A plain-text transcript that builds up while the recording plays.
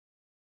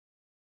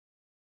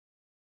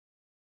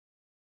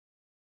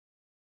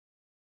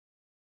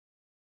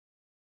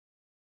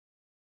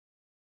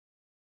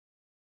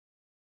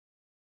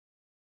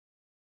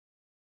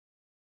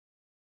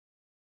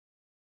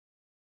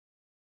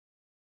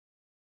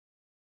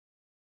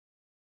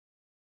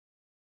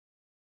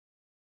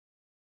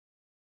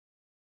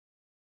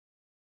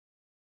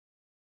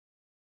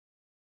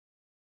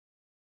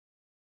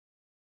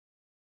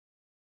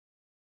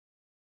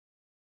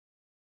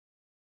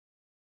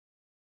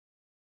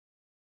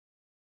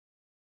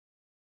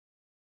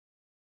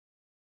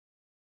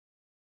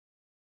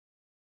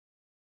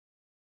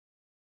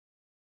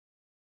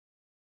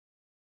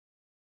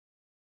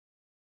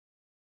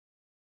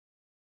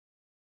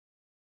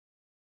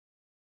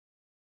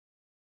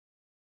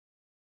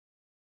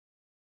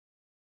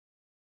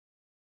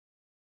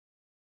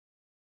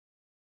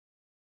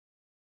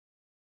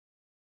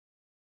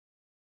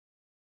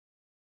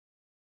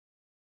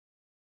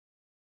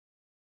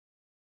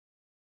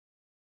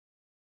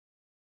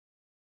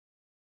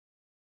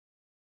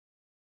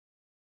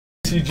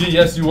JCG,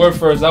 yes, you were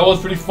first. That was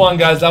pretty fun,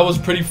 guys. That was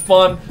pretty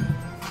fun.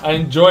 I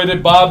enjoyed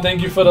it. Bob,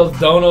 thank you for those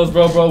donos,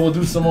 bro. We'll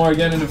do some more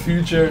again in the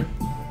future.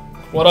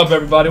 What up,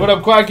 everybody? What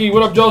up, Quacky?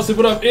 What up, Joseph?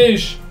 What up,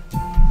 Ish?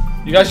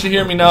 You guys should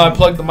hear me now. I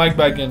plugged the mic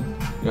back in.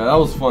 Yeah, that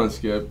was fun,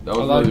 Skip. That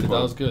was really fun.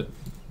 That was good.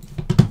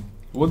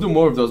 We'll do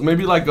more of those.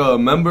 Maybe like a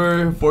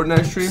member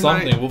Fortnite stream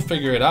Something. night? We'll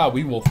figure it out.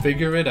 We will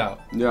figure it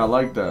out. Yeah, I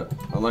like that.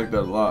 I like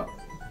that a lot.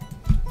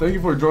 Thank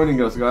you for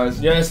joining us,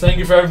 guys. Yes, thank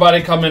you for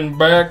everybody coming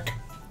back.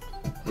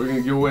 We're going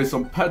to give away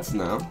some pets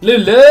now.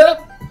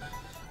 Lila.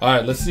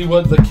 Alright, let's see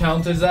what the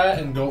count is at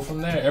and go from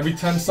there. Every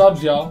 10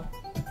 subs, y'all.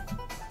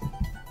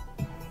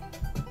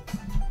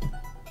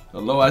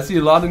 Hello, I see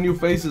a lot of new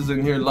faces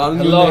in here. A lot of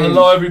new names.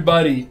 Hello,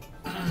 everybody.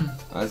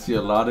 I see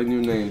a lot of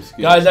new names.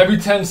 Skip. Guys, every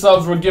 10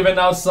 subs, we're giving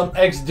out some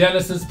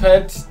X-Genesis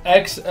pets.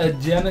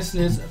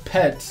 X-Genesis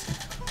pets.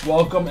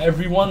 Welcome,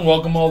 everyone.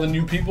 Welcome all the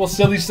new people.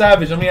 Silly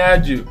Savage, let me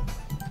add you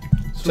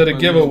to the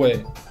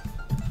giveaway.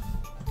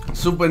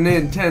 Super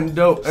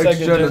Nintendo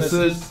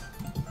X-Genesis.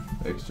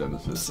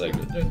 X-Genesis.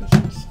 Sega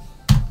Genesis.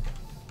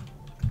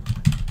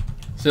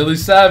 Silly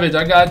Savage,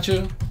 I got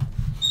you.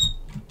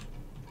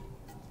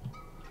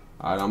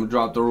 Alright, I'm gonna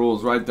drop the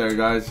rules right there,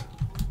 guys.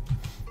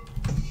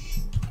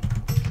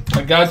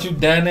 I got you,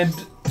 Danid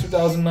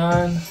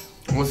 2009.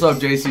 What's up,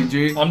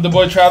 JCG? I'm the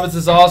boy Travis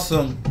is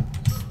awesome.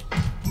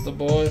 The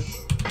boy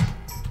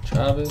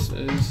Travis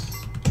is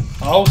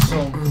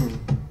awesome.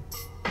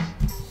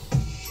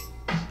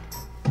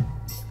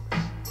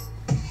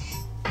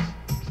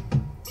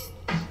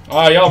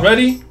 Alright, y'all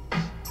ready?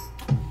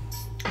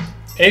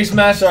 Ace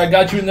Master, I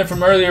got you in there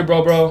from earlier,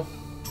 bro.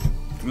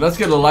 Let's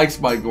get a like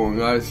spike going,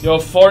 guys. Yo,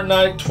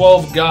 Fortnite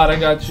 12 God, I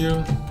got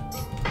you.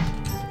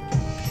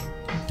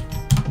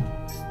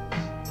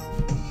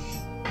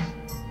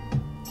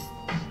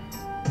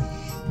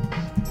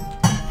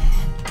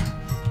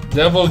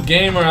 Devil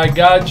Gamer, I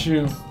got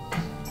you.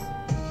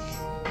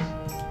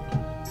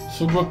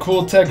 Super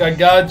Cool Tech, I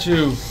got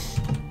you.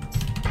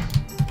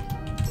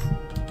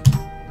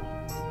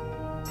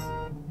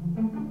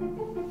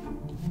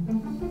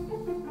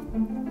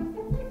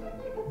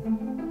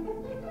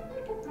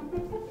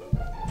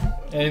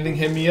 Anything,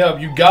 hit me up.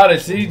 You got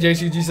it. See,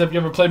 JCG said if you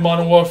ever play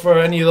Modern Warfare or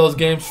any of those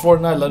games,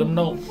 Fortnite, let him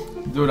know.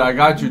 Dude, I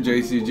got you,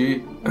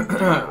 JCG.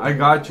 I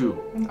got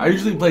you. I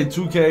usually play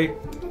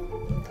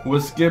 2K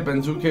with Skip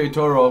and 2K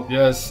Toro.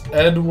 Yes,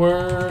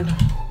 Edward.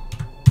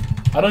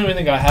 I don't even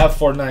think I have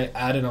Fortnite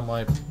added on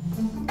my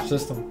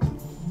system.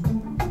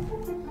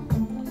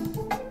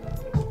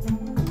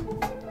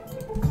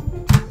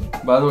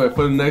 By the way,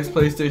 for the next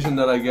PlayStation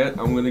that I get,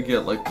 I'm gonna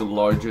get like the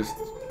largest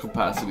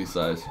capacity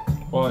size.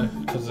 Why?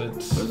 Because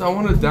I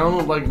want to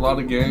download like a lot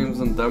of games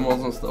and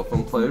demos and stuff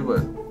and play, but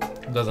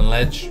it doesn't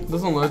let you.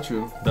 Doesn't let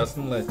you.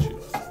 Doesn't let you.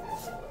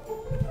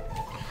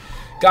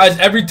 Guys,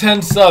 every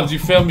 10 subs, you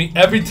feel me?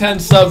 Every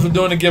 10 subs, we're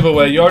doing a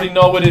giveaway. You already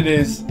know what it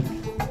is.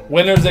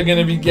 Winners are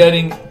gonna be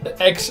getting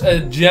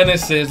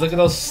X-Genesis. Look at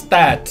those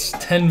stats: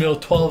 10 mil,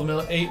 12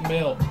 mil, 8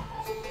 mil,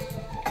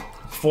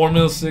 4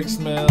 mil, 6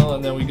 mil,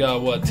 and then we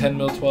got what? 10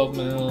 mil, 12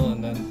 mil,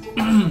 and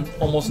then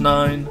almost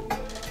 9,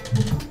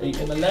 8,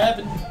 and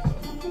 11.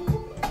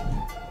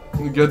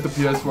 Get the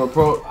PS4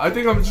 Pro. I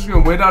think I'm just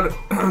gonna wait out.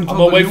 I'm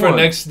gonna wait for the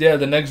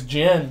next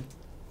gen.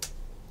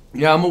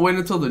 Yeah, I'm gonna wait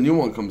until the new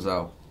one comes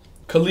out.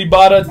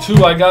 Kalibata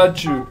 2, I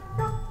got you.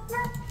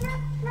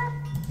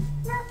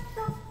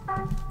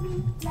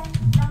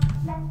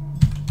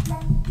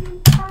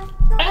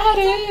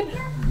 Added.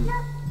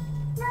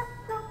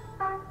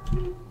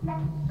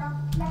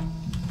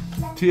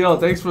 TL,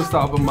 thanks for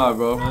stopping by,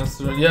 bro.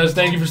 Yes,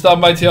 thank you for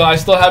stopping by, TL. I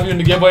still have you in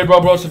the giveaway,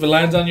 bro. So if it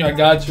lands on you, I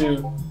got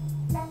you.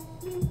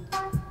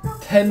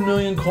 10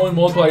 million coin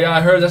multiplier. Yeah,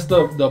 I heard that's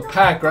the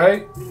pack,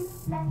 right?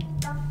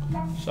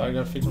 Sorry, I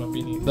gotta fix my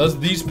beanie. That's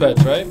these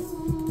pets, right?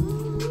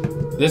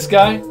 This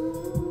guy?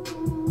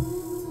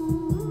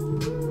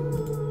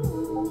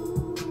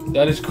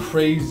 That is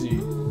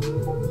crazy.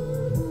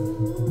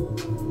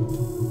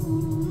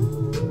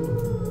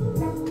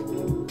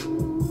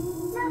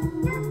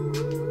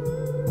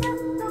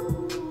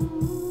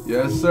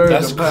 Yes, sir.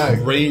 That's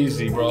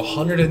crazy, bro.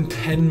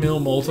 110 mil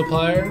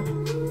multiplier.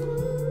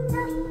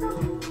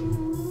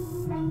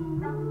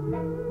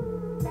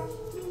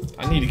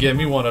 I need to get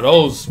me one of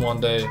those one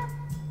day.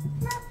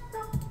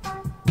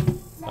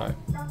 Alright.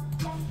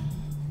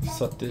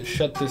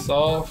 Shut this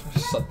off.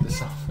 Shut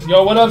this off.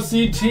 Yo, what up,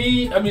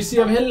 CT? Let me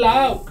see. I'm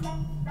hello.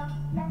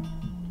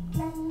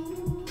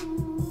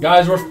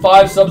 Guys, we're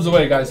 5 subs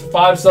away, guys.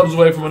 5 subs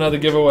away from another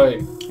giveaway.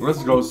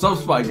 Let's go.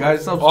 Subspike,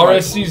 guys. Subspike.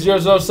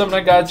 RSC007,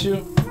 I got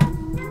you.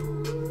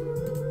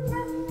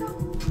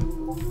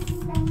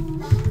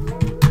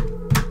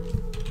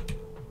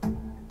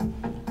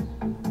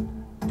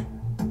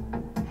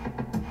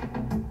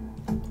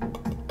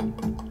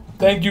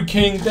 Thank you,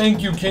 King.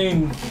 Thank you,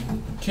 King.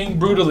 King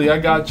Brutally, I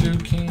got you,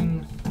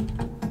 King.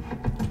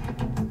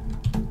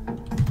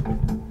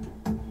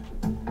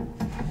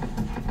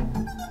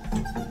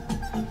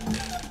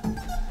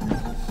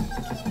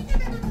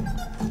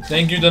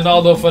 Thank you,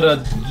 Donaldo, for the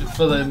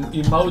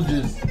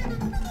emojis.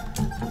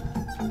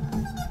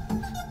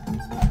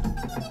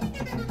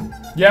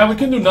 Yeah, we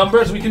can do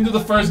numbers. We can do the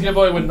first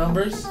giveaway with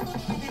numbers.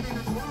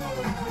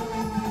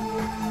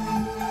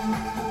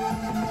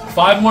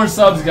 5 more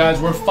subs,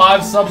 guys. We're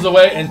 5 subs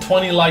away and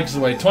 20 likes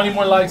away. 20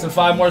 more likes and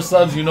 5 more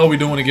subs. You know we're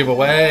doing a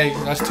giveaway.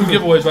 That's 2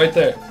 giveaways right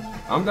there.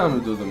 I'm down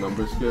to do the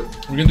numbers, Skip.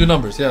 We're gonna do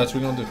numbers. Yeah, that's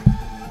what we're gonna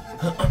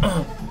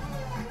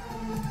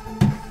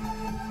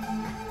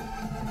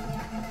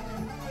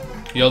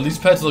do. Yo, these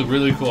pets look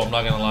really cool. I'm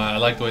not gonna lie. I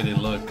like the way they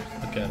look.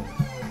 Look at them.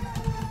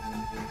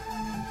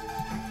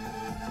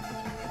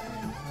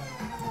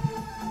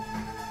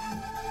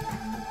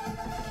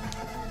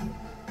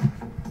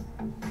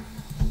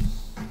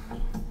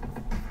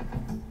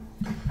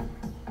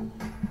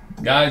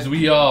 Guys,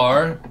 we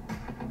are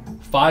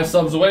 5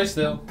 subs away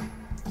still.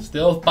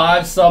 Still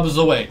 5 subs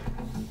away.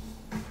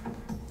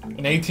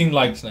 And 18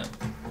 likes now.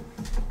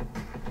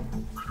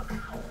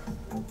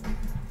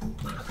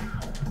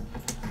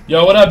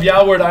 Yo, what up,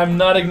 Yoward? I'm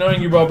not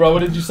ignoring you, bro. What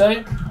did you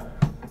say?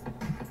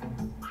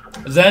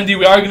 Zandy,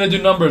 we are going to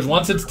do numbers.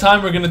 Once it's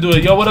time, we're going to do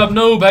it. Yo, what up,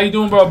 Noob? How you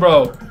doing,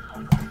 bro?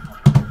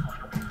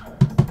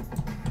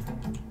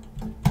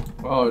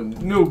 Oh,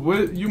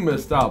 Noob, you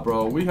missed out,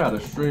 bro. We had a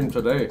stream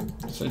today.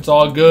 It's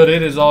all good.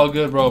 It is all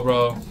good,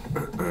 bro.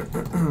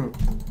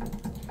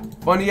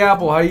 Funny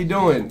Apple, how you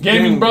doing?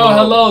 Gaming bro,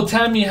 hello.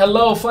 Tammy,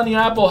 hello. Funny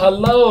Apple,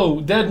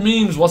 hello. Dead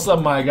Memes, what's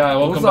up, my guy?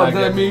 Welcome back. What's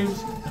up, Dead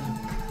Memes?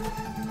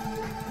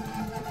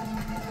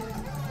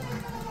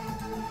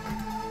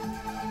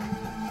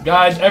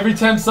 Guys, every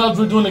 10 subs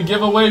we're doing a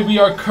giveaway. We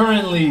are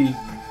currently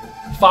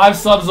 5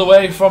 subs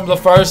away from the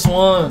first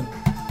one.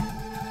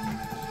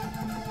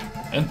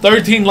 And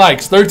 13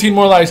 likes. 13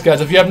 more likes,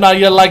 guys. If you have not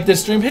yet liked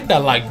this stream, hit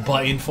that like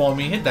button for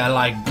me. Hit that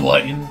like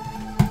button.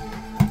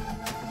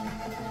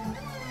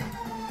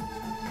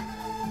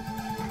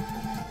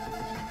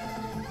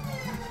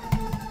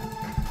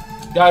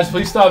 Guys,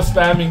 please stop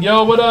spamming.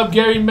 Yo, what up,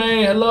 Gary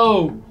May?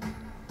 Hello.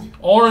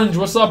 Orange,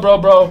 what's up,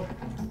 bro?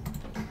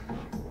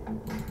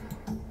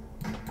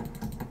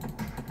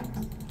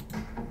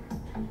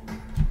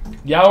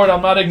 Yoward,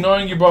 I'm not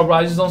ignoring you, bro.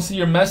 I just don't see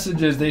your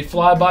messages. They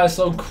fly by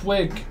so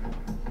quick.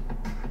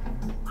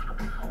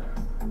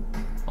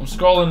 I'm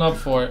scrolling up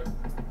for it.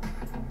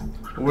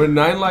 We're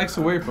 9 likes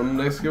away from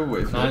the next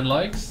giveaway. 9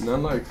 likes?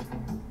 9 likes.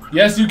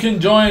 Yes, you can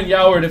join,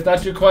 Yoward. If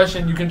that's your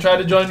question, you can try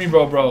to join me,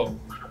 bro.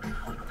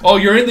 Oh,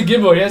 you're in the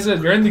giveaway. Yes,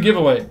 you're in the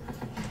giveaway.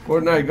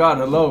 Fortnite God,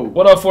 hello.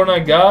 What up,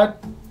 Fortnite God?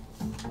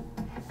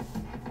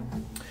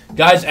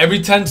 Guys,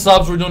 every 10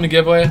 subs we're doing a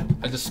giveaway.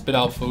 I just spit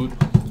out food.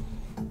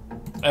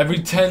 Every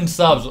 10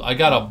 subs, I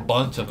got a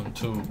bunch of them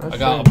too. I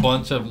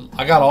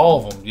got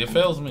all of them. You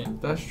feels me?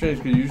 That's strange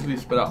because you usually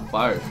spit out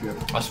fire.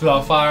 I spit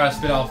out fire, I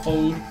spit out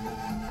food.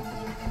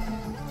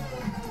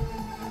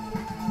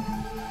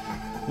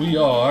 We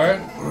are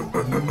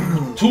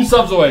 2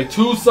 subs away.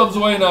 2 subs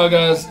away now,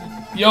 guys.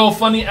 Yo,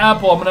 Funny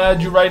Apple, I'm gonna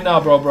add you right now,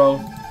 bro.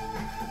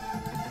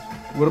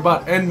 What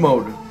about end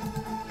mode?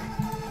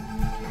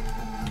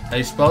 How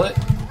you spell it?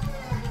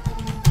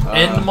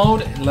 End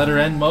mode? Letter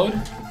N mode?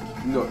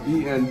 No,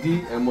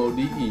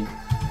 E-N-D-M-O-D-E.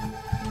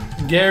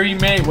 Gary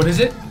May, what is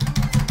it?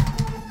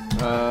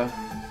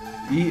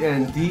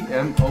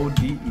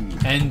 E-N-D-M-O-D-E.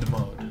 End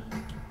mode.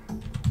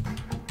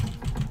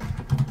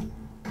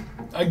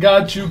 I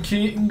got you,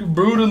 King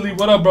Brutally.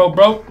 What up,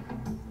 bro?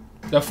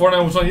 That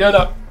Fortnite was fun.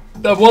 Yeah,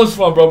 that was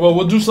fun, bro.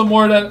 We'll do some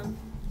more of that.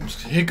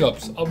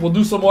 Hiccups. We'll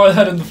do some more of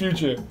that in the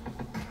future.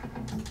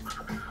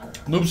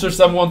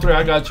 Noobster713,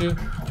 I got you.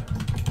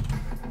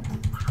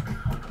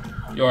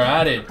 You're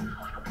at it.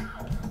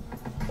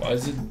 Why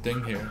is it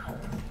thing here?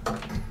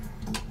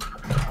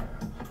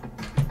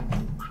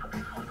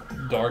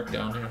 Dark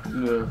down here.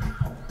 Yeah.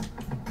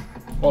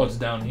 Oh, it's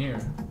down here.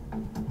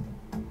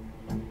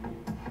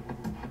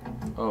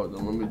 Oh,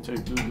 then let me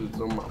take this. It's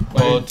on my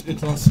face. Oh,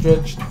 it's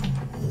unstretched.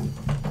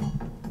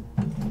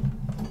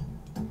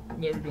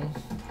 There we go.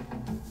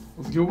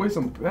 Let's give away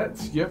some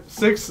pets. Yep.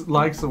 6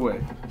 likes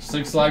away.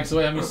 6 likes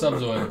away. How many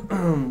subs away?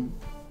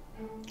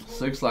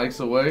 6 likes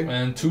away.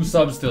 And 2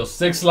 subs still.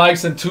 6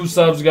 likes and 2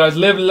 subs, guys.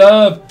 Live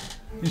love.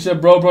 You said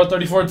bro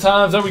 34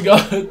 times. There we go.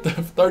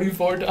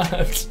 34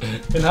 times.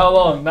 In how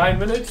long? 9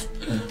 minutes?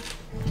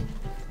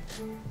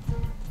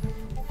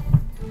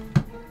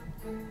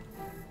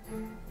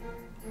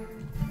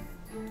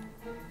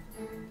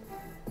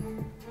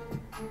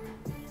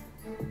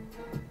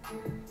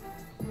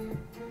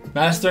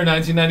 Master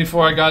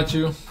 1994, I got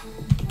you.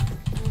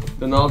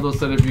 Donaldo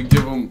said if you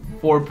give him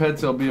 4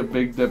 pets, he'll be a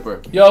big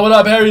dipper. Yo, what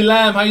up, Harry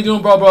Lamb? How you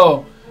doing,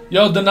 bro?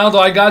 Yo, Donaldo,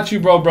 I got you,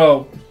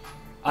 bro.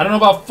 I don't know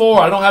about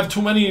 4. I don't have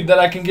too many that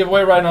I can give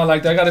away right now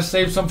like that. I gotta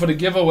save some for the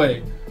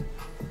giveaway.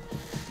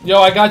 Yo,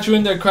 I got you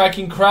in there,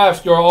 Cracking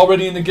Craft. You're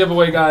already in the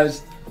giveaway,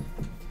 guys.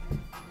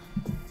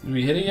 Did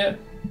we hit it yet?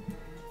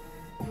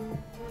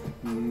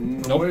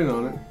 Nope. Waiting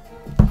on it.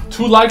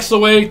 2 likes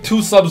away,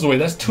 2 subs away.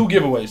 That's 2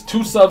 giveaways.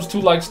 2 subs,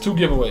 2 likes, 2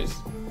 giveaways.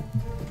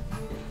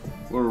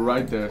 We're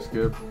right there,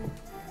 Skip.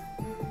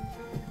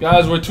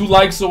 Guys, we're 2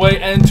 likes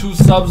away and 2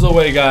 subs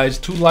away, guys.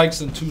 2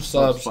 likes and 2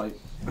 subs.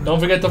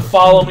 Don't forget to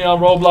follow me on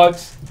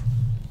Roblox.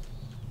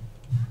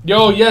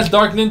 Yo, yes,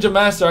 Dark Ninja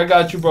Master. I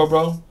got you,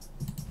 bro.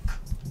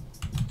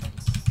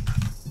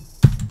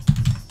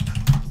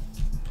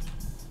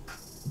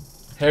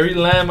 Harry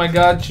Lamb, I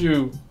got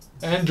you.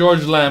 And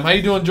George Lamb. How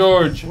you doing,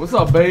 George? What's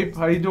up, babe?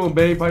 How you doing,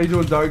 babe? How you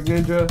doing, Dark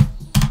Ninja?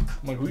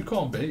 I'm like, who you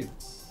calling babe?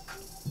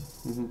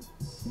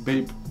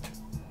 Babe.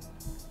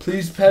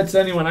 Please, pets,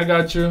 anyone. I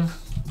got you.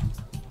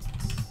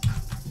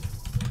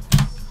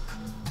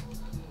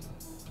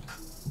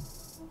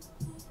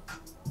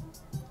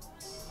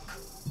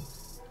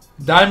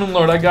 Diamond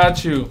Lord, I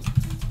got you.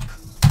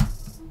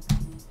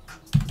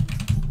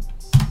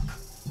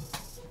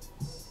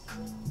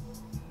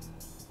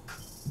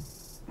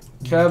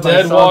 Kev,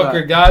 Dead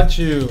Walker, got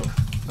you.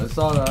 I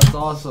saw that. That's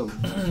awesome.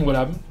 What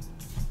happened?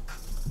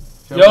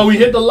 Kev, Yo, we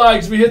hit the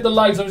likes. We hit the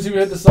likes. Let me see if we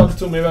hit the subs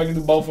too. Maybe I can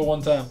do both at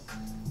one time.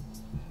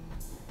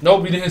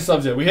 Nope, we didn't hit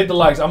subs yet. We hit the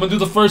likes. I'm going to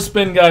do the first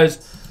spin, guys.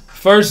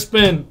 First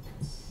spin.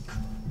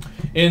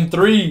 In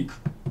 3.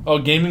 Oh,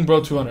 Gaming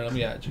Bro 200. Let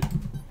me add you.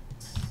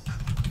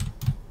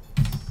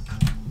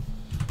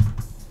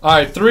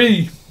 Alright,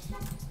 3,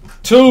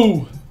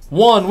 2,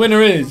 1.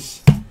 Winner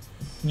is...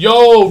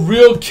 Yo,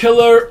 Real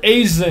Killer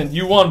Azen.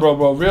 You won,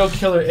 bro. Real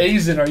Killer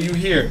Azen, are you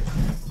here?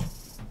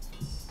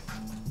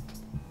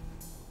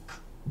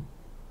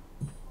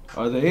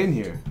 Are they in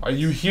here? Are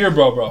you here,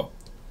 bro?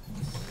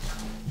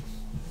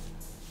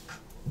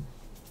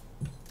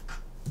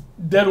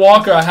 Dead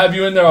Walker, I have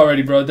you in there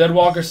already, bro. Dead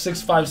Walker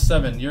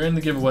 657. You're in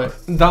the giveaway.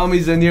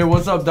 Dami's in here.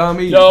 What's up,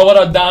 Dami? Yo, what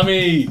up,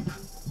 Dami?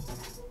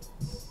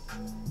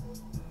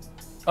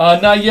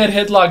 Not yet,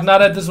 Hitlock.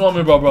 Not at this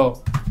moment,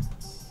 bro.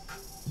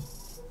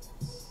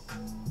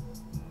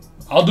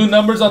 I'll do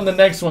numbers on the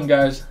next one,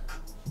 guys.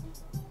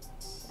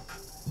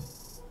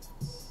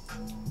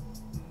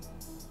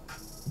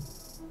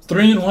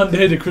 Three in one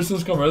day. Did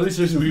Christmas come early?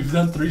 Seriously, we've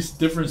done 3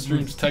 different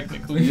streams,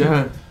 technically.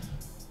 Yeah.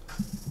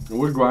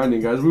 We're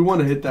grinding, guys. We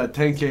want to hit that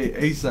 10K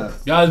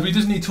ASAP. Guys, we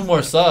just need 2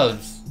 more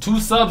subs. 2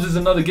 subs is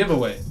another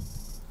giveaway.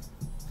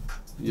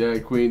 Yeah,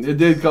 Queen. It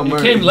did come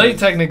early. It came late,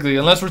 technically,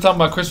 unless we're talking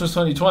about Christmas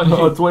 2020.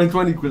 Oh,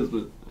 2020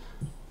 Christmas.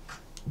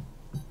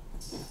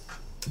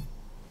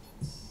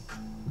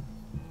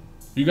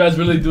 You guys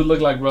really do look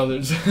like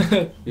brothers.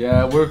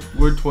 Yeah,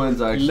 we're twins,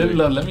 actually.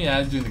 Let me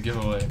add you in the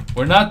giveaway.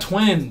 We're not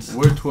twins.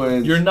 We're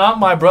twins. You're not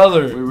my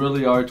brother. We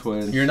really are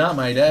twins. You're not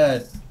my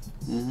dad.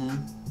 Mm-hmm.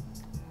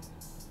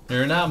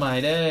 You're not my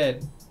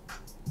dad.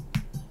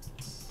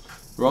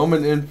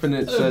 Roman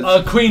Infinite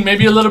says... Queen,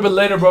 maybe a little bit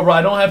later, bro.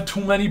 I don't have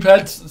too many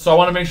pets, so I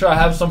want to make sure I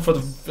have some for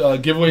the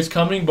giveaways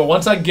coming. But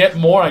once I get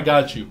more, I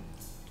got you.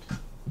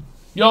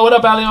 Yo, what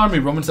up, Ali Army?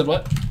 Roman said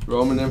what?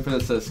 Roman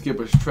Infinite says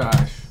Skipper's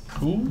trash.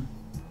 Who?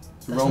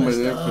 Roman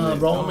Infinite.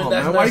 Roman, oh,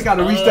 that's man, why you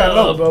gotta reach that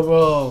low?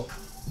 Bro.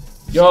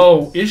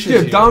 Yo, issues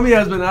Skip, here. Dami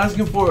has been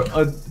asking for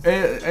a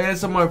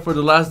ASMR for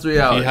the last 3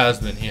 hours. He has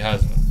been.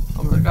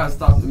 I'm like, I gotta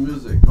stop the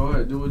music. Go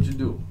ahead, do what you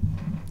do.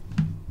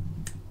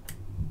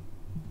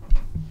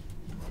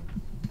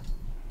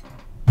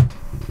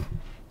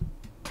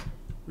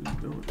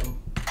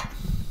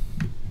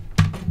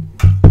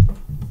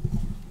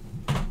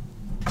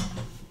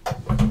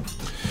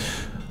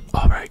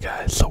 Alright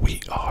guys, so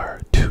we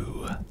are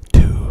two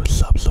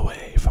subs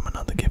away from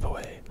another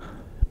giveaway.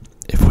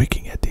 If we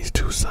can get these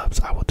 2 subs,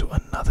 I will do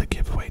another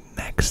giveaway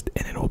next,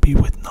 and it will be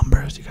with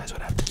numbers. You guys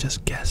would have to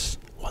just guess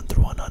 1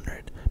 through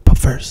 100. But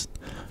first,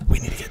 we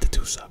need to get the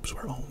 2 subs.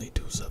 We're only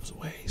 2 subs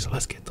away, so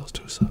let's get those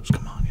 2 subs.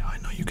 Come on, y'all. I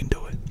know you can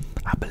do it.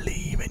 I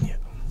believe in you.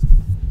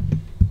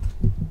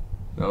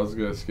 That was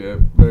good, Skip.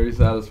 Very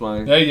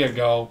satisfying. There you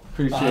go.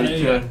 Appreciate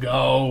you. There you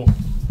go.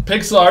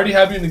 Pixel, I already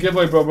have you in the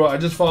giveaway, bro. I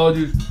just followed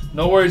you.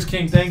 No worries,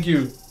 King. Thank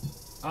you.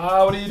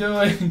 What are you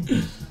doing?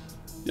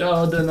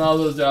 Yo,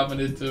 Donaldo's dropping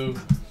it too.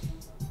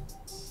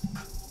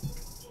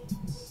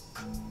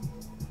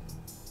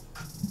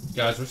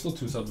 Guys, we're still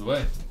 2 subs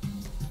away.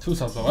 2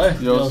 subs away.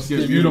 Yo,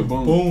 Skip, you the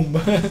boom.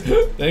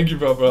 Thank you,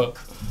 bro.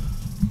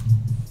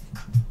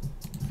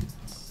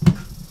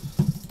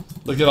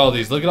 Look at all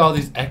these. Look at all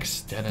these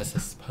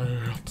X-Genesis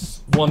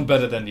pearls. One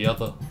better than the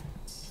other.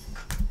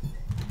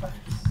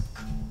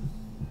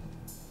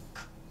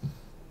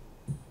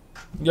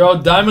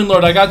 Yo, Diamond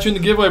Lord, I got you in the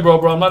giveaway, bro.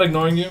 I'm not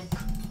ignoring you.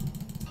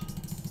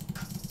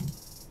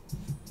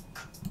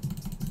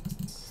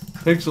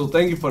 Pixel,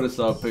 thank you for the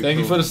sub, Pixel. Thank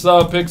you for the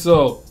sub,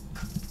 Pixel.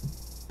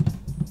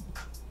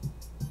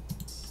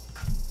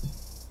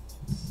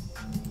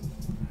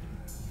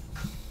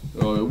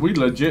 Oh, we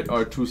legit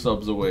are 2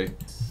 subs away.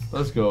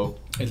 Let's go.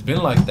 It's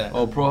been like that.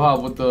 Oh, Pro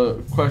Hop with the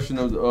question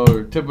of the,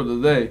 or tip of the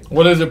day.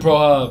 What is it, Pro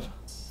Hub?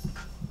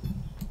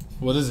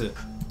 What is it?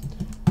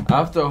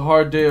 After a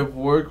hard day of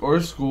work or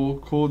school,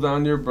 cool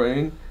down your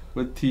brain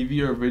with TV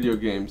or video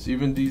games.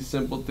 Even these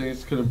simple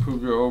things could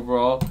improve your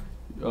overall,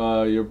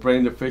 your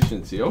brain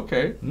efficiency.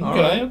 Okay.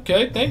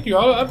 Okay. Thank you.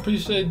 I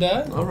appreciate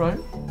that. All right.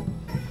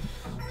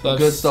 So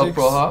Good stuff,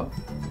 Pro Hop.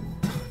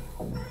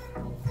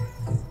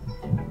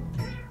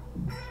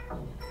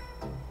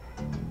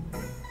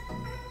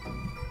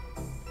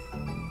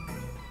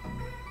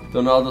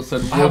 Donaldo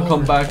said we'll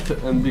come back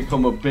and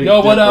become a big.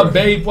 Yo, what dipper. up,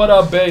 babe? What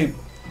up, babe?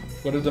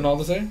 What did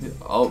Donaldo say?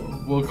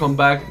 We'll come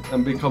back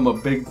and become a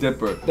big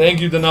dipper.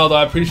 Thank you, Donaldo.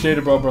 I appreciate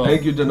it, bro.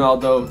 Thank you,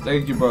 Donaldo.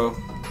 Thank you, bro.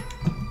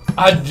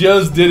 I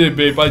just did it,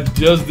 babe. I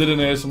just did an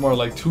ASMR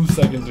like 2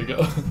 seconds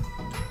ago.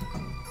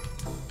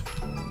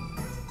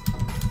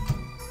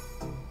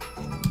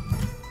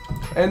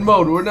 End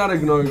mode, we're not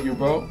ignoring you,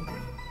 bro.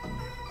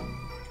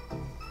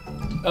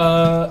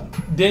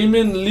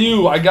 Damon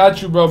Liu, I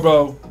got you,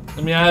 bro.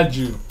 Let me add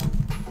you.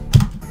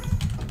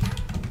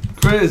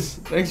 Chris,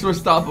 thanks for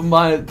stopping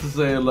by to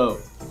say hello.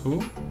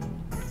 Who?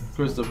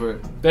 Christopher.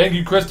 Thank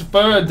you,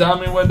 Christopher.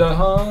 Dami with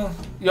the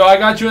Yo, I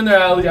got you in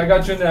there, Ali. I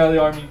got you in there, Ali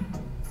Army.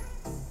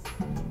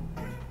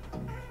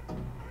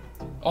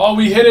 Oh,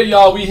 we hit it,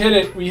 y'all. We hit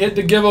it. We hit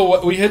the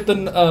giveaway. We hit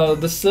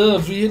the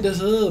subs. We hit the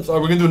subs. All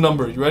right, we're gonna do a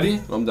number. You ready?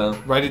 I'm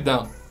down. Write it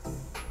down.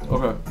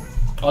 Okay.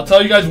 I'll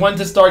tell you guys when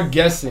to start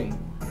guessing.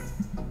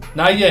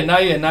 Not yet.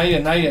 Not yet. Not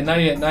yet. Not yet. Not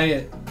yet. Not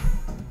yet.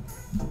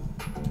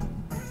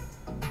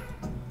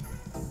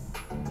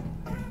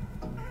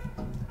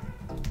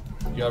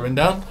 You got it written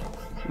down?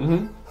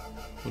 Mm-hmm.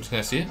 Which can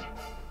I see it?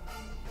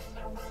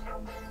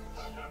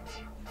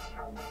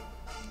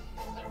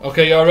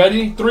 Okay, y'all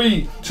ready?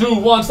 3, 2,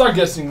 1. Start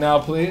guessing now,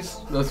 please.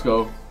 Let's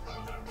go.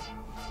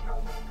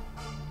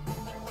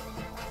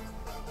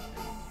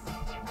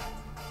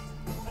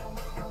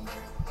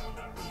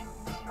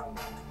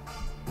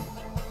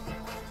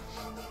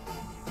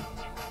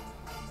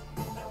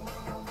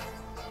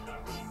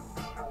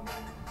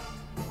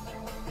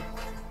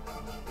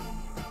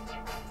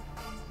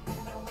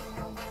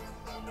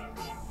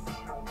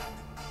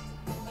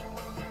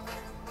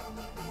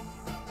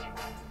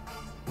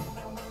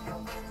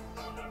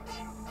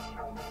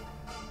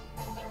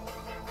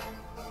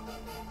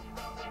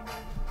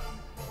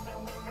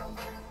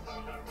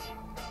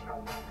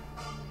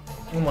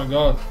 Oh my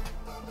god.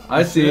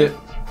 I see it.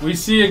 We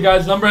see it,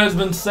 guys. Number has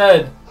been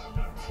said.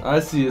 I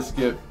see it,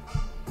 Skip.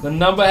 The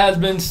number has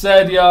been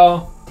said,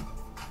 y'all.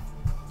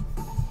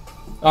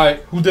 Alright,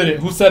 who did it?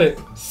 Who said it?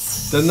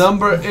 The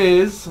number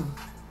is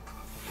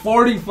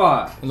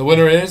 45. And the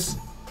winner is?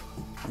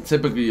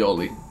 Typical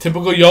Yoli.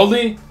 Typical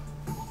Yoli?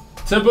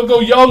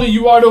 Typical Yoli,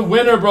 you are the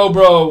winner,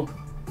 bro.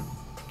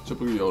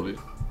 Typical Yoli.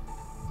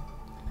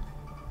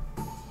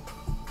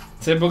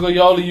 Typical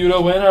Yoli, you the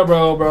winner,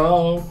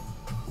 bro.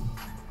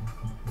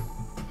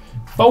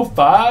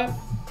 4-5?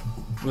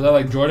 Was that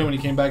like Jordan when he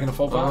came back in the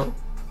 4-5?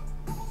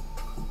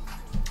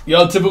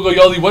 Yo, Typical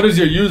Yoli, what is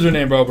your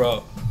username,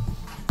 bro?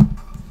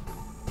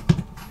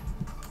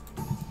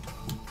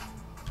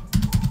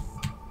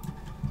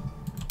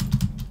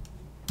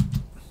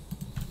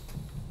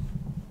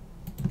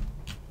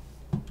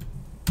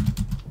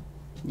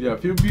 Yeah, a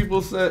few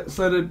people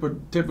said it,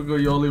 but Typical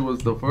Yoli was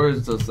the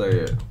first to say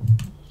it.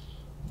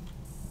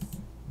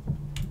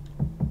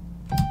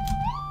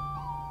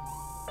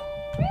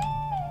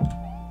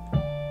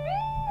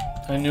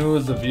 I knew it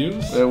was the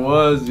views? It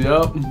was,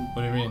 yup.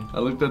 What do you mean? I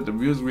looked at the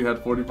views, we had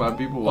 45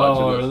 people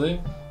watching us. Oh, really?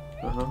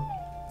 Uh-huh.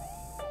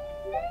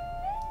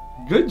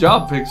 Good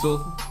job, Pixel.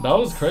 That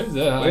was crazy.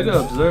 Yeah, Way to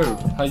observe.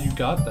 How you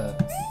got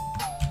that?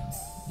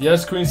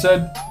 Yes, Queen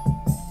said.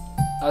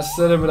 I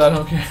said it, but I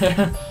don't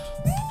care.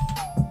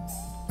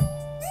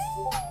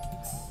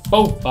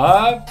 4-5?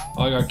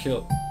 Oh, I got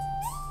killed.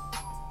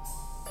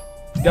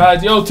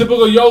 Guys, yo,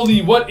 Typical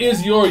Yoli, what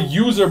is your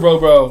user,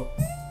 bro?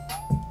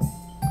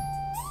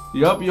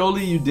 Yup,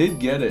 Yoli, you did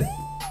get it.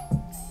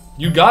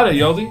 You got it,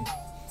 Yoli.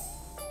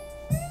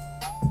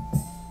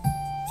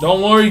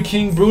 Don't worry,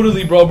 King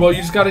Brutally, bro. You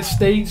just gotta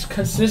stay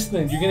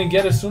consistent. You're gonna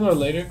get it sooner or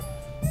later.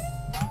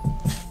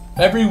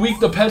 Every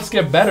week the pets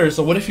get better,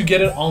 so what if you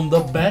get it on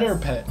the better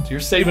pet? You're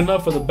saving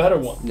up for the better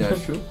one. Yeah,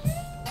 true.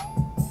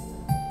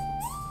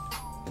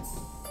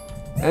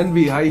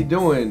 Envy, how you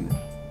doing?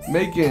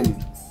 Meekin,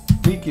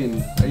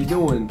 how you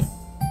doing?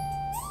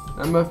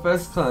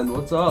 MFS Clan,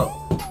 what's up?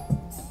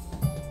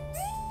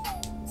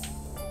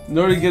 In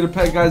order to get a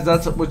pet, guys,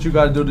 that's what you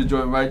gotta do to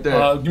join right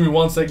there. Give me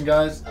 1 second,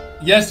 guys.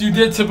 Yes, you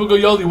did, Typical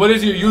Yoli. What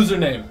is your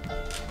username?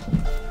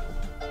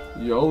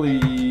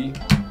 Yoli.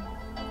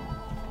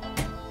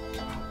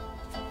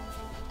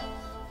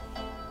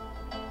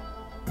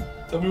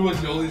 Tell me what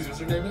Yoli's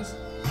username is.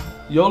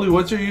 Yoli,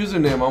 what's your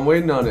username? I'm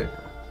waiting on it.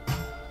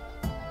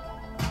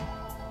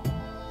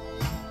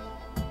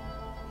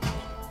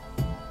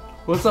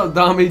 What's up,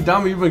 Dami?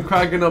 Dami, you've been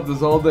cracking up this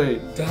whole day.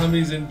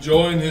 Dami's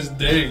enjoying his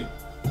day.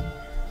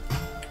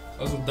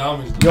 That's what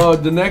Dami's doing. Yo,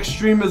 the next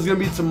stream is gonna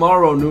be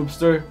tomorrow,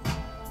 Noobster.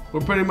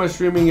 We're pretty much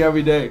streaming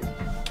every day.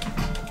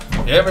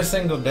 Every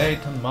single day,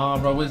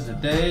 tomorrow is the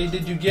day.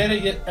 Did you get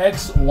it yet?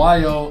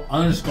 XYO_LI.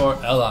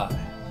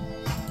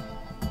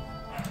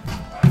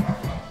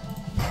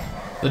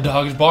 The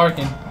dog is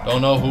barking.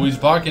 Don't know who he's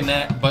barking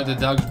at, but the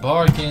dog's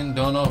barking.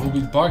 Don't know who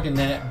he's barking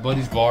at, but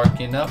he's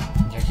barking up.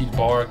 Yeah, he's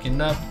barking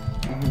up.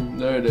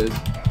 There it is.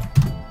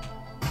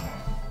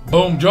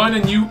 Boom,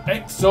 joining you.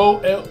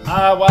 XOLIYOLI,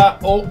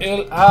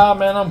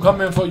 man, I'm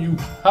coming for you.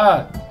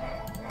 Hi.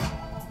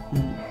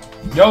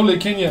 Yole,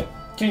 can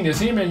you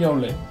see me,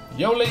 Yole?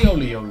 Yole.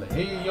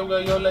 Hey,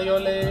 yoga, yole.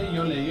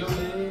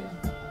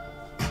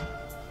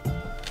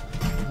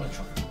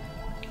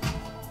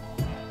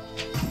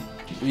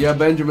 Yeah,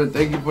 Benjamin,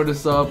 thank you for the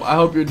sub. I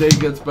hope your day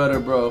gets better,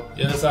 bro.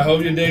 Yes, I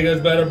hope your day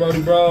gets better,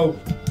 Brody, bro.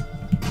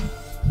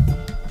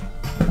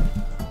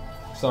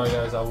 Sorry,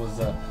 guys, I was,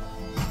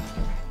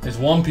 it's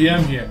 1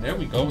 p.m. here. There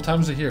we go. What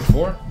time is it here?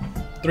 4?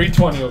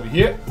 3:20 over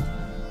here.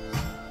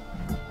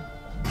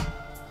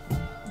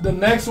 The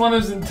next one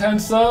is in 10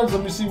 subs.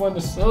 Let me see when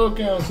the sub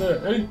count's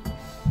at.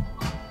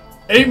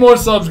 8 more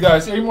subs,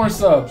 guys. 8 more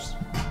subs.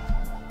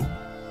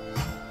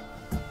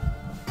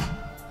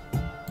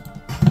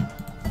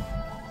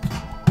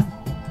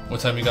 What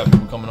time you got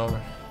people coming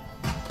over?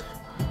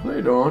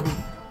 Later on.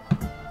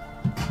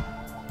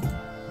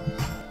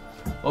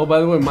 Oh, by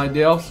the way, my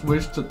day off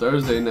switched to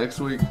Thursday next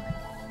week.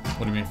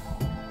 What do you mean?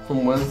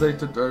 From Wednesday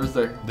to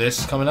Thursday.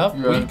 This coming up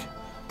week?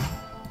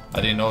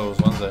 I didn't know it was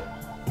Wednesday.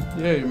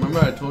 Yeah, you remember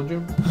I told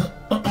you?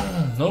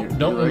 Nope,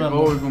 don't like, remember.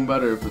 Oh, even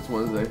better if it's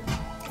Wednesday.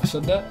 I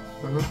said that?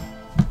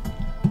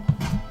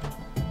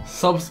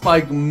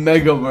 Subspike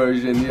Mega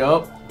version,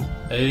 yup.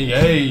 Hey,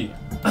 hey.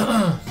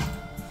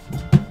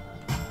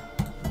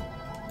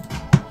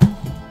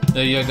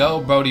 There you go,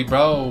 Brody,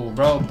 bro.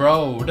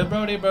 The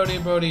Brody, bro.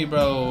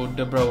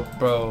 The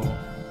bro.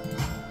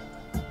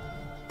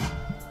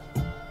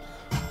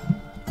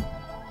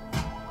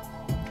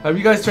 Have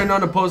you guys turned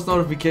on the post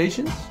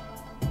notifications?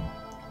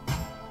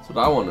 That's what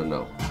I want to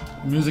know.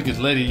 Music is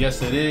lady.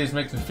 Yes, it is.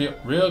 Makes me feel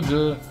real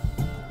good.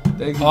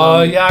 Thank you.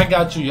 Oh, yeah, I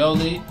got you,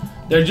 Yoli.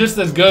 They're just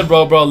as good,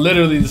 bro.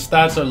 Literally, the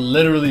stats are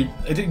literally...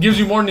 It gives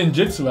you more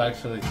ninjutsu,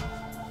 actually.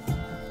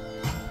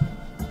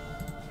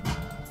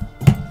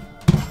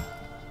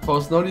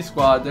 Post Noti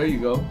Squad, there you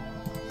go.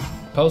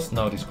 Post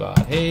Noti Squad.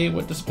 Hey,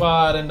 with the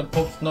squad and the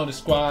Post Noti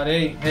Squad.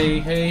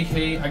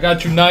 Hey. I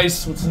got you,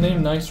 Nice. What's the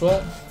name? Nice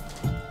what?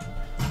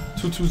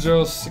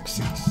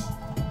 22066.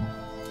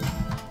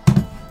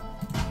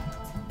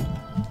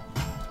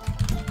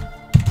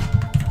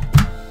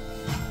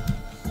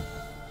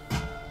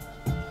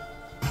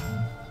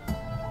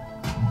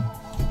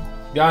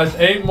 Guys,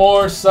 8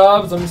 more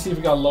subs. Let me see if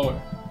we got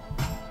lower.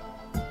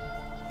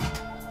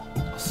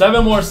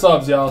 7 more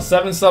subs, y'all.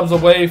 7 subs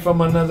away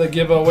from another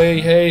giveaway.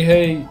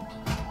 Hey,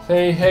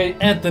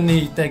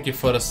 Anthony. Thank you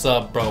for the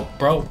sub, bro.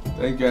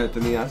 Thank you,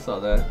 Anthony. I saw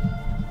that.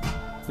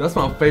 That's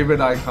my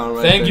favorite icon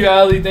right Thank there. you,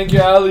 Ali. Thank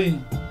you, Ali.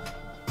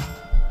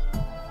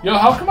 Yo,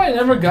 how come I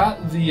never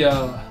got the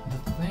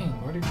thing?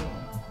 Where'd it go?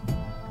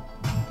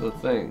 The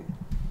thing.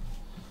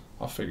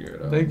 I'll figure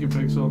it out. Thank you,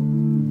 Pixel.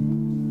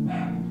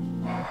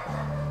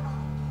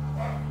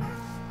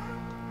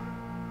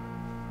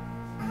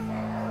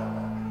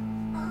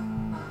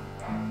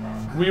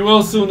 We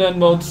will soon end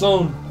mode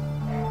soon.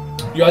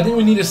 Yo, I think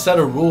we need to set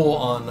a rule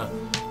on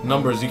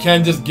numbers. You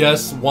can't just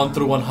guess 1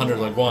 through 100,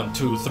 like 1,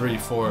 2, 3,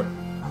 4.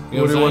 You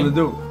know What do you want to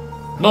do?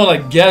 No,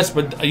 like guess,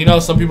 but you know how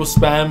some people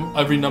spam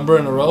every number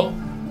in a row?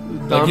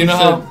 Like, you know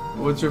how...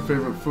 What's your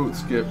favorite fruit,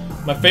 Skip?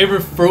 My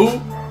favorite fruit?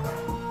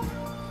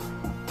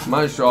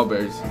 Mine's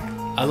strawberries.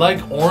 I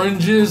like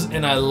oranges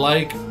and I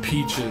like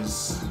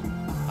peaches.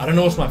 I don't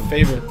know what's my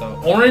favorite though.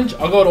 Orange?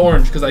 I'll go with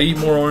orange because I eat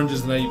more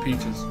oranges than I eat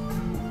peaches.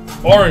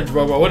 Orange,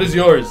 bro. What is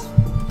yours?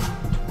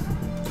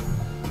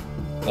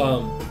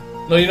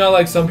 No, you know,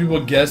 like some people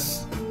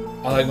guess.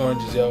 I like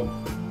oranges, yo.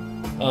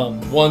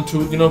 1, 2.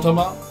 You know what I'm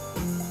talking about?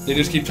 They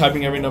just keep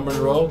typing every number in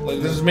a row.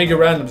 Like, just make it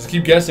random. Just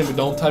keep guessing, but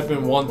don't type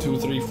in 1, 2,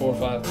 3, 4,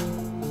 5.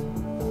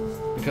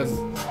 Because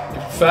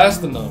if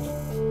fast enough,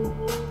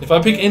 if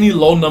I pick any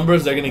low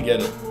numbers, they're gonna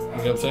get it. You know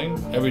what I'm saying?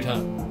 Every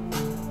time.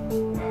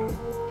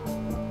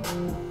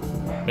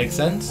 Make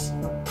sense?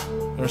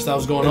 Understand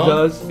what's going on? It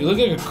does. You look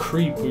like a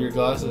creep with your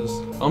glasses.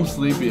 I'm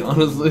sleepy,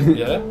 honestly.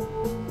 Yeah?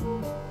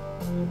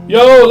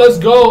 Yo, let's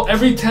go.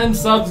 Every 10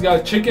 subs,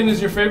 guys. Chicken is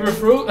your favorite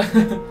fruit?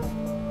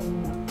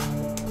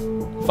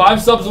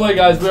 5 subs away,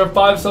 guys. We are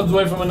 5 subs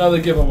away from another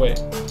giveaway.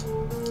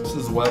 This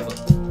is weather.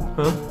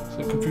 Huh?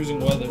 It's a confusing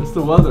weather. It's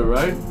the weather,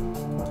 right?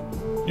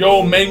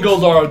 Yo,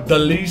 mangoes are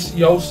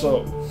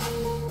delicioso.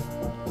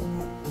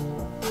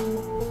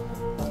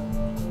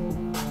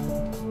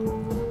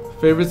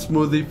 Favorite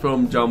smoothie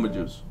from Jamba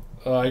Juice?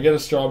 I get a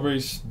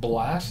strawberry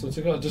blast. What's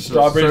it called? Just The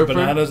strawberries, surfer?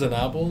 bananas, and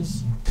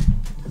apples.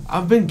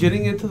 I've been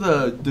getting into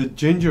the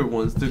ginger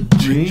ones. The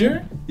Ginger?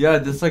 green. Yeah,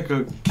 there's like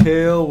a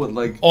kale with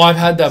like. Oh, I've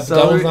had that. But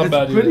that celery. was not It's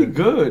bad pretty either.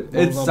 good.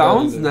 That It was not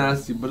sounds bad either.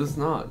 nasty, but it's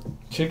not.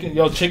 Chicken.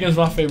 Yo, chicken's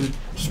my favorite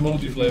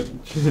smoothie flavor.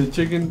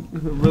 Chicken,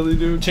 really,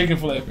 dude? Chicken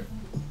flavor.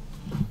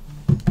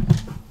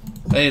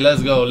 Hey,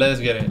 let's go. Let's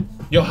get it.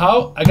 Yo,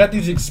 how? I got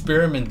these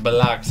experiment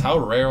blacks. How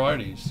rare are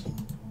these?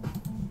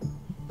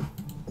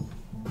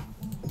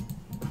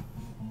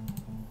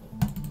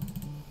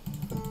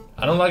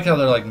 I don't like how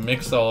they're like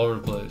mixed all over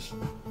the place.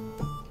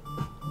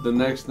 The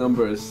next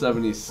number is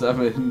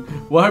 77.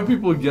 Why are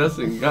people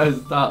guessing? Guys,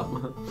 stop.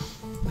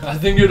 I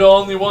think you're the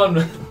only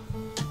one.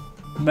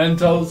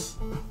 Mentos.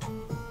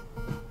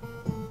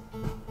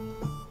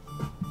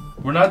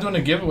 We're not doing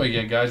a giveaway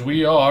yet, guys.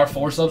 We are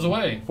 4 subs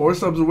away. 4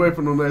 subs away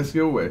from the next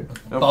giveaway.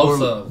 And 4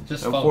 subs.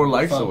 Just and 4, 4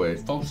 likes away.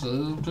 4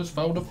 subs. Just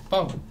 4 to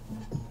 4.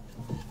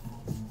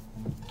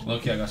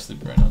 Okay, I got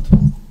sleepy right now too.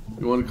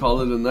 You want to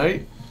call it a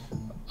night?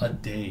 A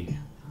day.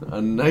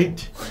 A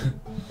night.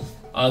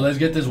 Let's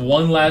get this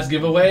one last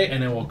giveaway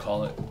and then we'll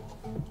call it.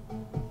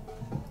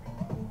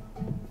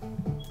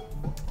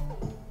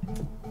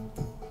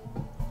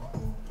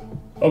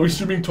 Are we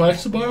streaming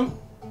twice tomorrow?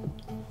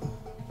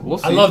 We'll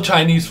see. I love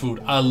Chinese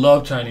food. I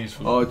love Chinese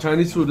food. Oh,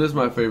 Chinese food is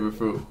my favorite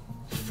food.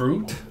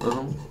 Fruit?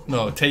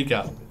 No,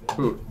 takeout.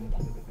 Fruit.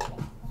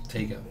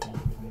 Takeout.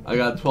 I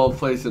got 12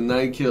 plays and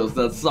 9 kills.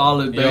 That's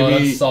solid, baby. Yo,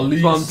 that's solid.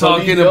 That's what I'm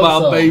talking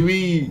about,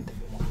 baby.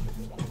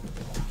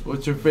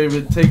 What's your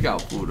favorite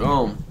takeout food?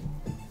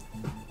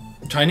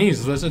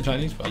 Chinese. That's what I said,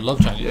 Chinese food. I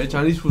love Chinese. Yeah,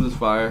 Chinese food is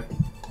fire.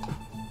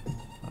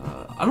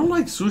 I don't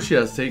like sushi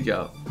as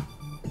takeout.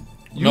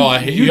 No, I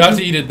hate. You have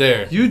to eat it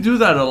there. You do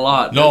that a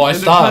lot. No, I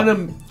stopped.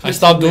 I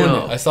stopped doing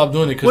it. I stopped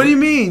doing it. What do you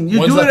mean?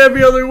 You do it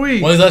every other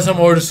week. When's the last time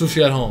I ordered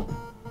sushi at home?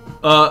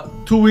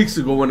 2 weeks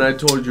ago when I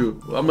told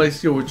you. I'm like,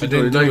 Skip, what you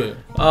doing? I didn't do it.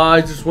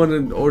 I just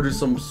wanted to order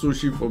some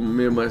sushi for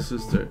me and my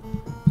sister.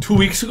 2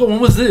 weeks ago? When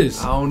was this?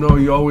 I don't know.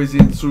 You always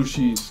eat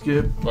sushi,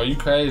 Skip. Bro, you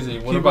crazy.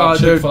 What about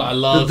Chick-fil-A? I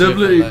love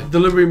the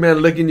delivery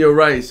man licking your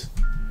rice.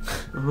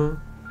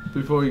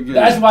 Before you get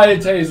That's why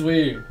it tastes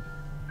weird.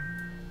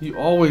 You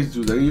always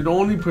do that. You're the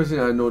only person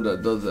I know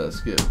that does that,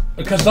 Skip.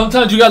 Because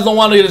sometimes you guys don't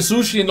want to get a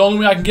sushi, and the only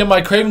way I can get my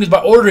craving is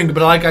by ordering it.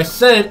 But like I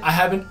said, I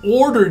haven't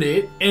ordered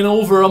it in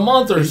over a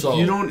month or so.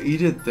 You don't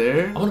eat it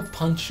there? I'm gonna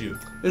punch you.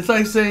 It's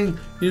like saying,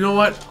 you know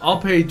what? I'll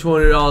pay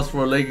 $20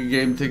 for Laker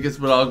game tickets,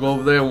 but I'll go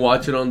over there and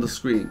watch it on the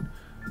screen,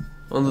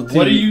 on the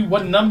TV.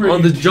 What number?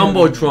 On the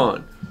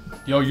jumbotron.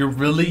 Yo, you're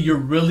really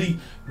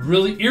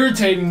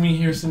irritating me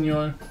here,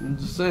 senor. I'm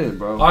just saying,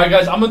 bro. Alright,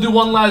 guys, I'm gonna do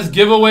one last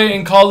giveaway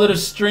and call it a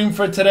stream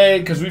for today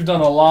because we've done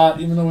a lot,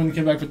 even though we only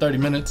came back for 30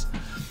 minutes.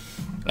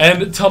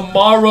 And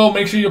tomorrow,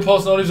 make sure you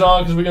post notice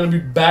on because we're gonna be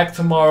back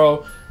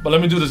tomorrow. But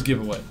let me do this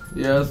giveaway.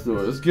 Yeah, let's do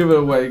it. Let's give it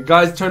away.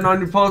 Guys, turn on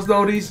your post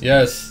notice.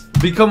 Yes.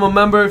 Become a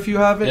member if you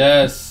haven't.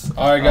 Yes.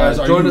 Alright, guys,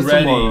 are you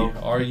ready? Tomorrow.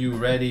 Are you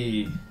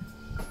ready?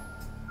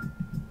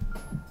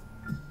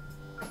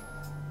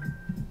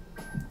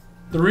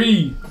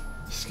 3.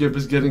 Skip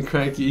is getting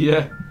cranky,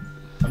 yeah.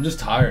 I'm just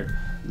tired.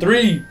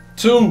 3,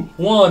 2,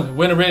 1.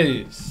 Winner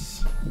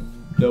is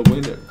the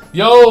winner.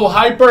 Yo,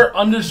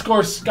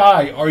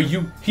 hyper_sky, are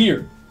you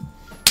here?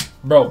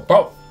 Bro.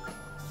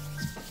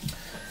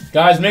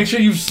 Guys, make sure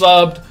you've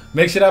subbed.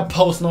 Make sure that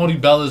post noti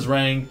bell is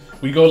rang.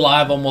 We go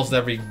live almost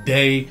every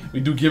day. We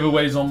do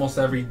giveaways almost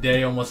every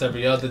day, almost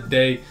every other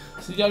day.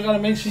 So y'all gotta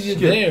make sure you're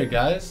there,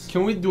 guys.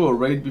 Can we do a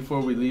raid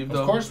before we leave,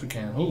 though? Of course we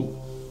can. Who?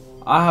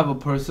 I have a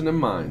person in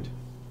mind.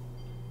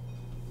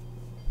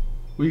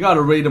 We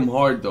gotta raid him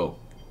hard, though.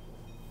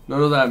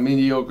 None of that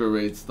mediocre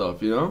raid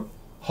stuff, you know?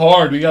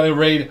 Hard. We gotta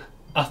raid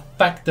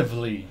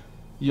effectively.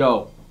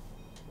 Yo.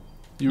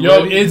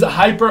 Yo, is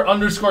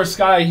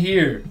hyper_sky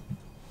here?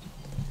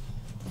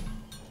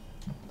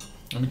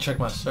 Let me check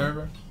my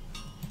server.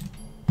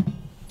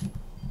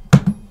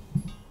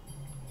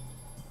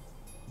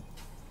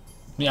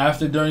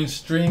 After during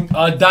stream,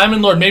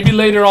 Diamond Lord, maybe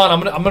later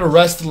on. I'm gonna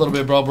rest a little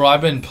bit, bro.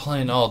 I've been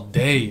playing all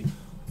day.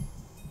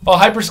 Oh,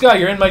 Hyper Sky,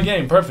 you're in my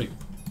game. Perfect.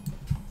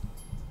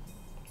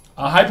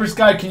 Hyper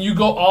Sky, can you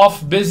go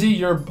off busy?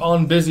 You're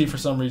on busy for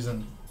some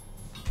reason.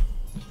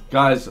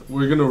 Guys,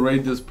 we're gonna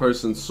raid this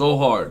person so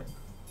hard.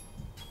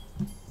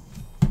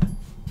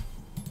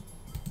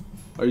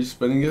 Are you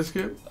spinning it,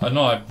 Skip?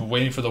 No, I'm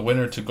waiting for the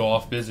winner to go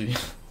off busy.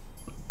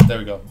 There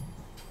we go.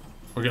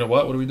 We're gonna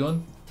what? What are we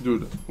doing?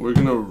 Dude, we're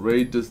gonna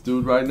raid this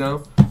dude right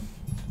now.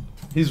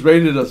 He's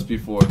raided us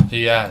before.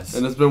 He has.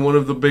 And it's been one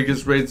of the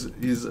biggest raids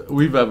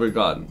we've ever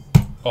gotten.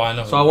 Oh, I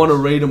know. So I want to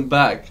raid him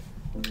back.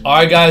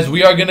 Alright, guys,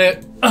 we are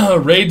gonna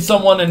raid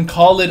someone and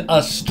call it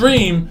a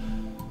stream.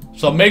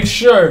 So make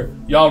sure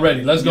y'all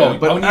ready. Let's go. Yeah,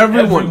 but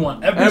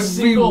every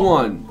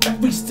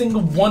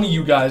single one of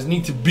you guys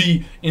need to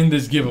be in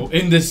this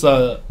giveaway, in this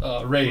raid.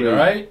 All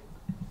right,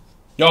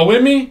 y'all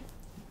with me?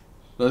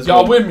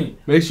 Y'all with me?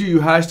 Make sure you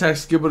hashtag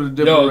skip it a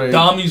different raid.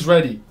 Yo, Dami's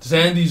ready.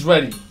 Zandy's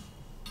ready.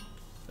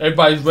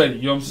 Everybody's ready.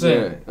 You know what I'm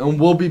saying? Yeah, and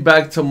we'll be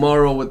back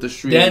tomorrow with the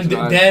stream.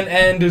 Dan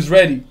and is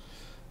ready.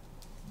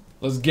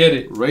 Let's get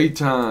it. Raid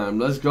time.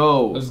 Let's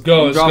go. Let's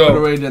go. Let's go.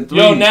 Raid in 3.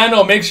 Yo,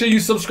 Nano, make sure you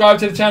subscribe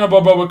to the channel,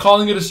 bro. We're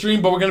calling it a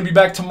stream, but we're going to be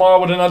back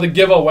tomorrow with another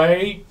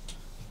giveaway.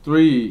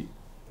 3,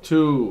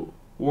 2,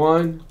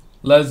 1.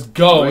 Let's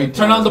go. And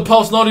turn on the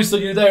post notice so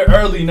you're there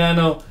early,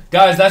 Nano.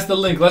 Guys, that's the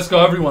link. Let's go,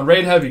 everyone.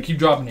 Raid heavy. Keep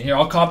dropping it. Here,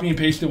 I'll copy and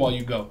paste it while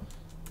you go.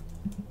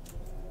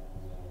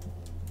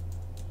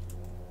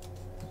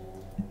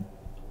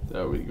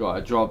 There we go. I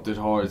dropped it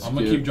hard. I'm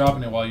going to keep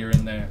dropping it while you're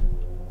in there.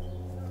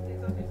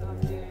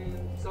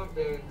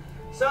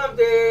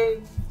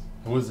 Something.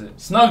 Who is it?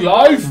 Snug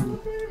Life?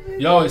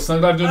 Yo, is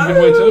Snug Life doing a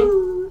giveaway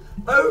too?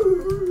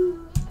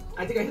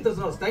 I think I hit those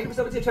notes. Thank you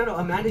for subbing to the channel.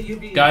 Amanda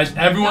UV. Guys,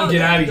 everyone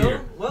get out of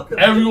here. Welcome.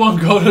 Everyone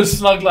go to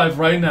Snug Life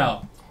right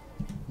now.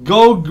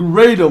 Go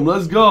raid him.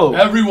 Let's go.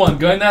 Everyone,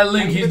 go in that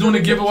link. He's doing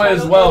a giveaway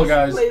as well,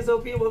 guys. Plays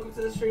OP. Welcome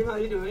to the stream. How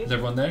you doing? Is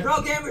everyone there?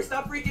 Bro, gamer,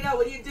 stop freaking out.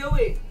 What are you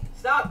doing?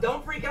 Stop.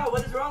 Don't freak out.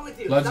 What is wrong with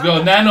you? Let's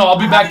go. Nano, I'll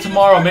be back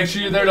tomorrow. Make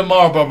sure you're there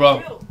tomorrow,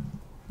 bro.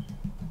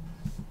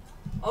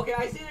 Okay,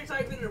 I see you're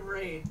typing in a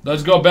raid.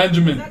 Let's go, Is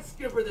Benjamin. that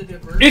Skipper the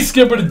Dipper? It's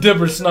Skipper the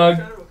Dipper, Snug.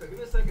 Give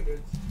me a second,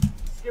 dude.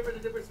 Skipper the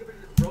Dipper, Skipper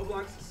the Dipper.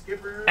 Roblox,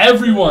 Skipper.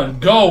 Everyone,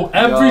 go.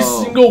 Every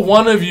Yo. single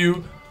one of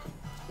you.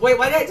 Wait,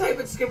 why did I type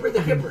in Skipper the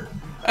Dipper?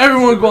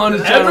 Everyone go on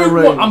his channel.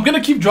 Everyone. Raid. I'm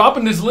gonna keep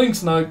dropping this link,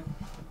 Snug.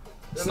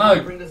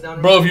 Snug. Bring this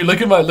down. Bro, if you look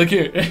at my, look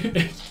here.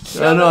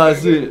 I know, I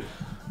see it.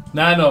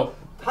 Nano.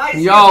 Hi,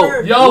 Yo.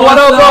 Skipper. Yo, what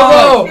up,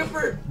 bro, bro?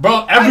 Skipper.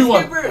 Bro,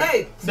 everyone. Hi, Skipper.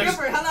 Hey, There's-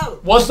 Skipper, hello.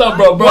 What's up,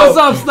 bro? What's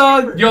up,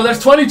 Snug? Yo, there's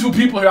 22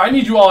 people here. I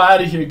need you all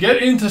out of here.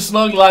 Get into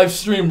Snug live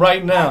stream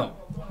right now.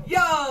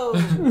 Yo.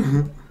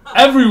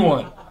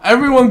 Everyone.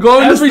 Everyone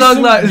go into Snug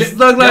sing- live. Get-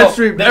 Snug yo, live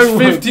stream. There's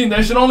Everyone. 15.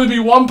 There should only be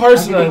one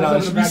person right now.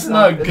 It should be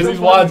Snug because he's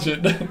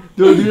watching.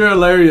 Dude, you're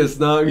hilarious,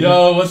 Snug.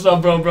 Yo, what's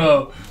up,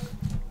 bro?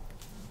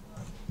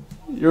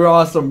 You're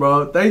awesome,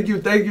 bro. Thank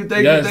you, thank you,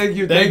 thank Yes, you, thank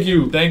you, thank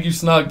you, thank you,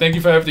 Snug. Thank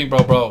you for everything,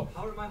 bro.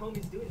 How are my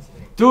homies doing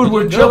today? Dude,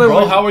 we're Good, chilling.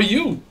 bro. How are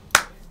you?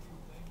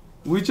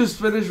 We just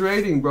finished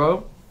raiding,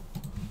 bro.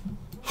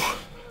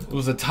 It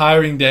was a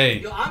tiring day.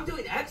 Yo, I'm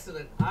doing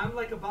excellent. I'm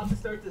like about to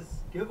start this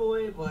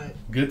giveaway, but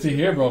Good to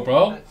hear, bro.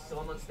 so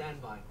I'm on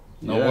standby.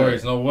 No Yeah.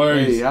 worries, no Hey,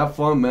 worries. have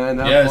fun, man.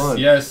 Have Yes, fun.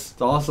 yes,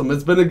 It's awesome.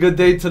 It's been a good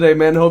day today,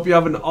 man. Hope you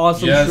have an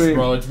awesome yes, stream.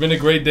 bro. It's been a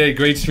great day,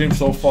 great stream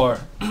so far.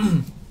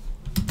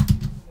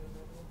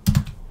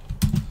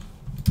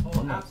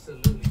 Oh,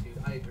 absolutely, dude.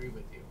 I agree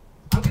with you.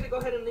 I'm gonna go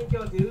ahead and link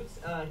y'all dudes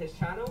his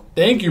channel.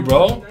 Thank you,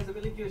 bro. Guys, I'm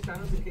gonna link you his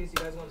channel in case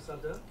you guys want to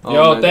sub to him. Oh,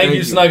 Yo, man, thank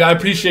you, Snug. I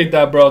appreciate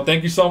that, bro.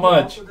 Thank you so He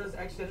much. also does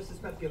X Genesis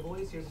Pep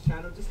giveaways. Here's his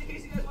channel, just in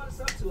case you guys want to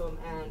sub to him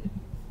and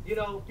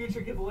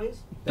future giveaways.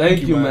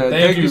 Thank you, man.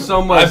 Thank you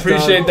so I much.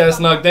 appreciate that,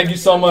 Snug. Thank you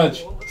so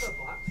much. What's up,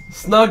 Fox?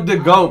 Snug the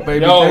goat,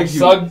 baby. Yo, Thank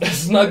you.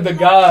 Snug the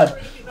God.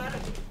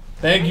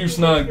 Thank you,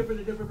 Snug. Skipper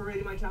the Dipper for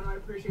rating my channel. I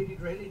appreciate you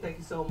greatly. Thank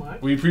you so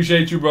much. We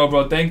appreciate you,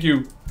 bro. Thank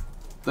you.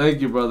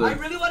 Thank you, I brother.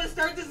 really want to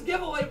start this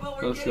giveaway, but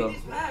we're Let's getting go.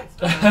 these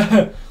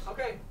packs.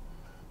 Okay.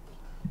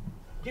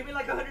 Give me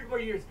like 100 more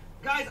years.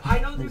 Guys, I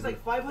know there's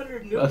like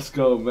 500 new. Let's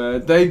go,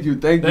 man. Thank you,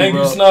 Thank bro.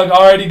 you, Snug.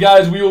 Alrighty,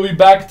 guys. We will be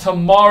back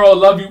tomorrow.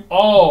 Love you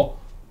all.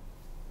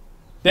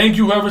 Thank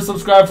you, whoever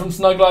subscribed from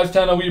Snug Live's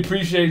channel. We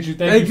appreciate you.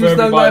 Thank you for Snug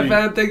everybody. Life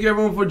fam. Thank you,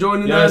 everyone, for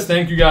joining Yes, us.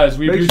 thank you, guys.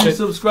 We Make sure you appreciate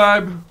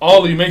subscribe.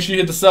 all of you. Make sure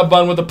you hit the sub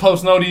button with the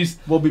post notice.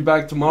 We'll be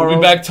back tomorrow. We'll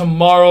be back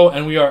tomorrow,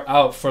 and we are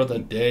out for the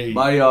day.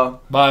 Bye, y'all.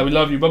 Bye. We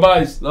love you.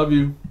 Bye-bye. Love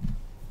you.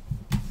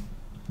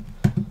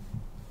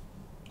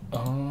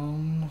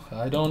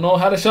 I don't know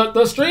how to shut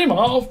the stream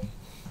off.